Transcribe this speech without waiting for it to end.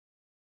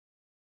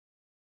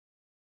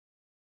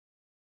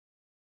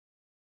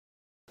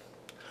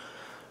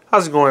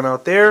How's it going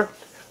out there?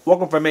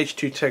 Welcome from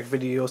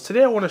H2TechVideos.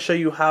 Today I want to show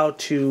you how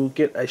to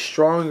get a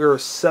stronger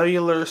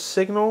cellular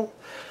signal.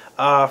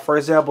 For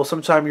example,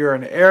 sometime you're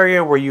in an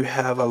area where you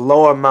have a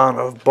low amount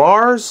of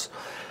bars.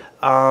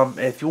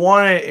 If you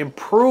want to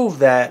improve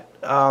that,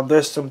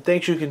 there's some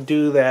things you can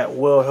do that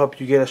will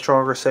help you get a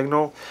stronger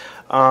signal.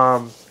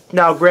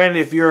 Now granted,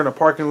 if you're in a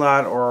parking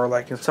lot or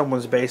like in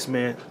someone's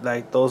basement,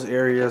 like those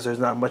areas, there's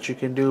not much you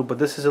can do, but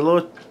this is a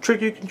little trick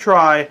you can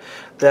try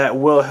that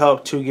will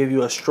help to give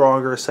you a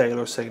stronger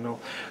cellular signal.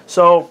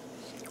 So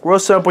real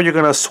simple, you're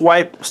going to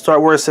swipe,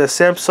 start where it says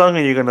Samsung,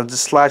 and you're going to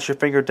just slide your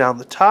finger down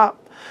the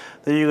top.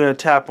 Then you're going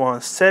to tap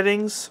on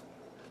settings,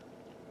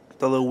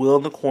 the little wheel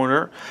in the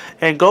corner,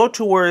 and go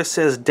to where it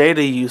says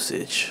data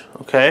usage.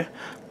 Okay,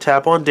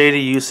 tap on data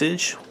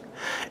usage.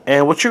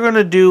 And what you're going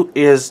to do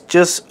is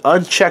just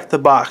uncheck the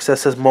box that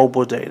says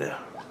mobile data.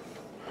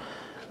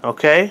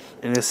 Okay,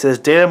 and it says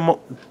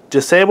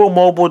disable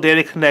mobile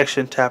data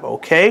connection. Tap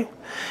OK,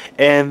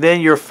 and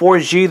then your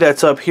 4G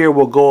that's up here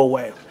will go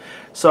away.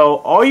 So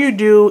all you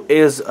do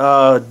is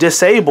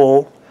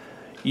disable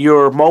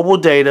your mobile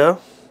data,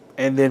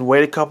 and then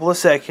wait a couple of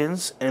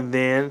seconds, and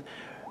then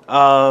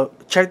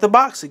check the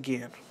box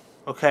again.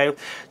 Okay,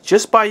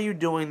 just by you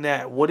doing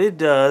that, what it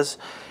does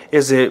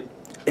is it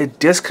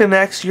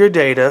disconnects your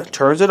data,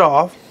 turns it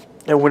off,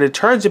 and when it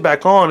turns it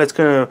back on, it's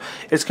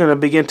gonna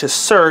begin to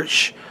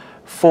search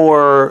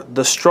for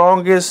the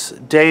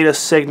strongest data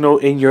signal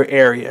in your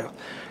area.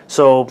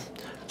 So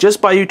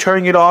just by you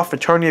turning it off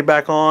and turning it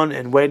back on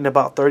and waiting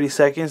about 30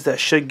 seconds, that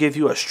should give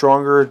you a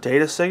stronger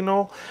data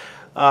signal.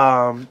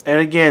 And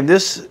again,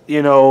 this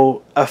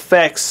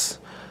affects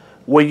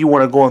when you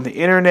want to go on the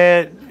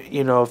internet. If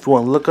you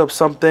want to look up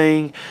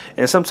something,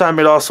 and sometimes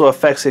it also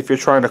affects if you're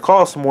trying to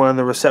call someone and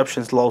the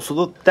reception's low.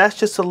 So that's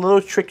just a little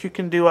trick you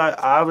can do. I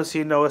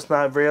obviously know it's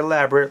not very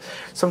elaborate.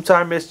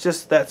 Sometimes it's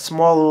just that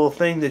small little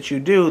thing that you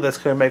do that's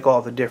going to make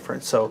all the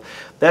difference. So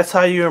that's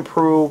how you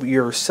improve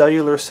your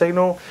cellular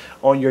signal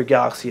on your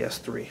Galaxy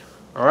S3.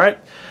 Alright,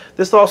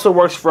 this also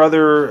works for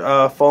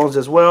other phones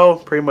as well.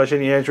 Pretty much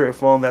any Android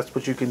phone, that's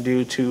what you can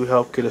do to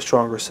help get a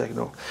stronger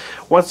signal.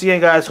 Once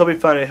again, guys, hope you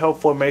found it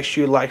helpful. Make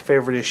sure you like,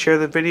 favorite, and share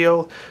the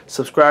video.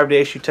 Subscribe to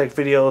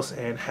H2TechVideos,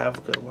 and have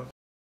a good one.